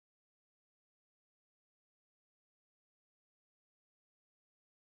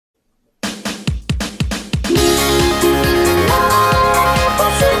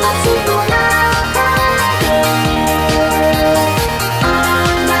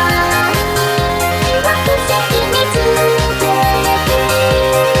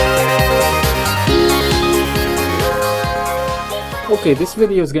Okay, this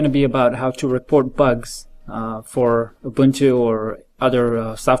video is going to be about how to report bugs for Ubuntu or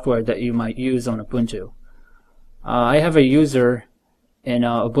other software that you might use on Ubuntu. I have a user in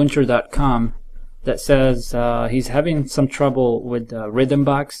ubuntu.com that says he's having some trouble with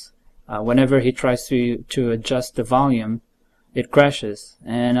Rhythmbox. Whenever he tries to adjust the volume, it crashes,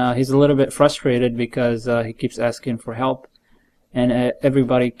 and he's a little bit frustrated because he keeps asking for help, and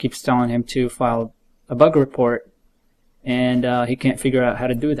everybody keeps telling him to file a bug report, and he can't figure out how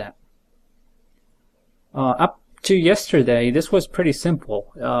to do that. Up to yesterday, this was pretty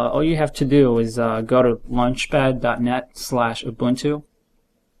simple. All you have to do is go to launchpad.net/Ubuntu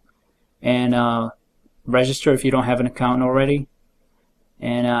and register if you don't have an account already.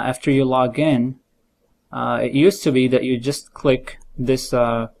 And after you log in, it used to be that you just click this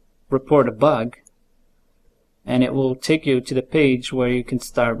report a bug, and it will take you to the page where you can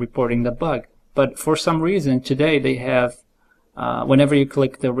start reporting the bug. But for some reason today they have, whenever you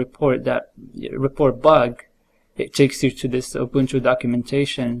click the report bug, it takes you to this Ubuntu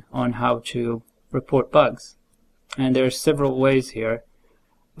documentation on how to report bugs. And there are several ways here,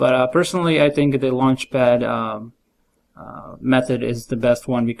 but personally I think the Launchpad method is the best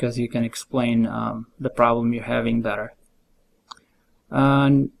one because you can explain the problem you're having better.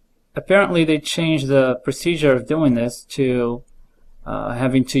 Apparently they changed the procedure of doing this to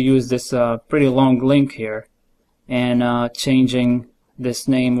having to use this pretty long link here, and changing this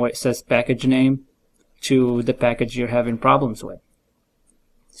name where it says package name to the package you're having problems with.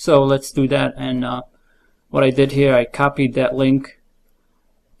 So let's do that. And what I did here, I copied that link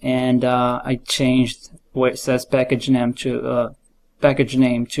and I changed where it says package name to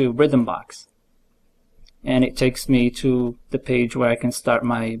Rhythmbox, and it takes me to the page where I can start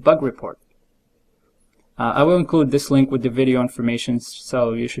my bug report. I will include this link with the video information,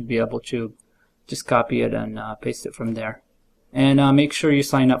 so you should be able to just copy it and paste it from there. And make sure you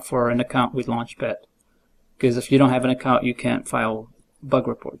sign up for an account with Launchpad, because if you don't have an account you can't file bug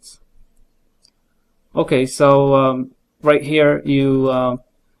reports. Okay, so right here you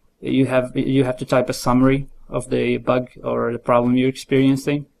have to type a summary of the bug or the problem you're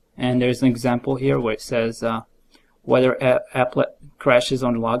experiencing, and there's an example here where it says whether applet crashes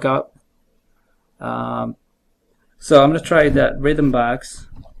on logout. So I'm going to try that Rhythmbox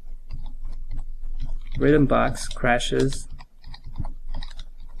crashes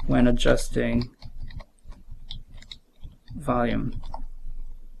when adjusting volume.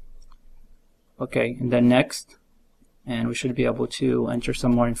 Okay, and then next, and we should be able to enter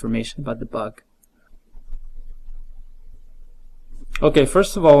some more information about the bug. Okay,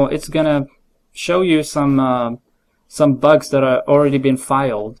 first of all, it's gonna show you some bugs that are already been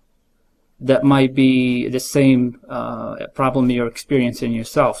filed that might be the same problem you're experiencing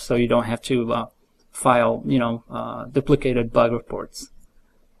yourself, so you don't have to file, duplicated bug reports.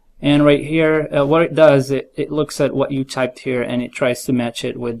 And right here, what it does, it looks at what you typed here and it tries to match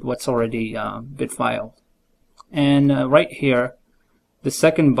it with what's already been filed. And right here, the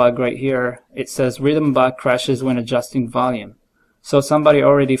second bug right here, it says Rhythmbox crashes when adjusting volume. So somebody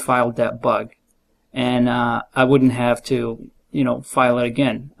already filed that bug, and I wouldn't have to, file it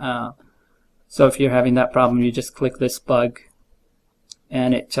again. So if you're having that problem, you just click this bug,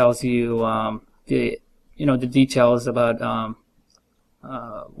 and it tells you the details about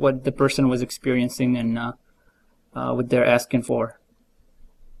what the person was experiencing and what they're asking for.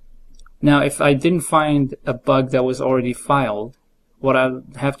 Now, if I didn't find a bug that was already filed, what I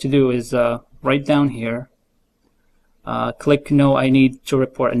have to do is right down here, click no, I need to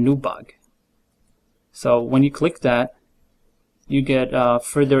report a new bug. So when you click that, you get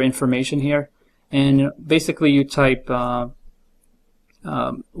further information here, and basically you type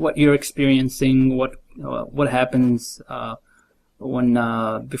what you're experiencing, what happens when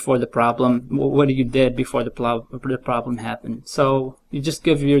before the problem, what you did before the problem happened. So you just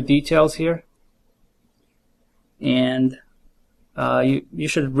give your details here, and you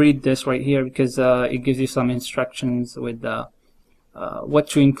should read this right here because it gives you some instructions with what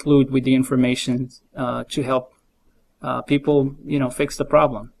to include with the information to help people fix the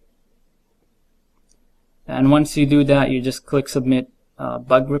problem. And once you do that, you just click submit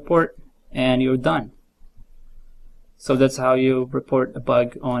bug report and you're done. So that's how you report a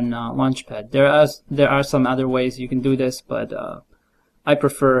bug on Launchpad. There are some other ways you can do this, but I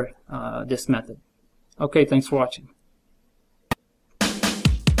prefer this method. Okay, thanks for watching.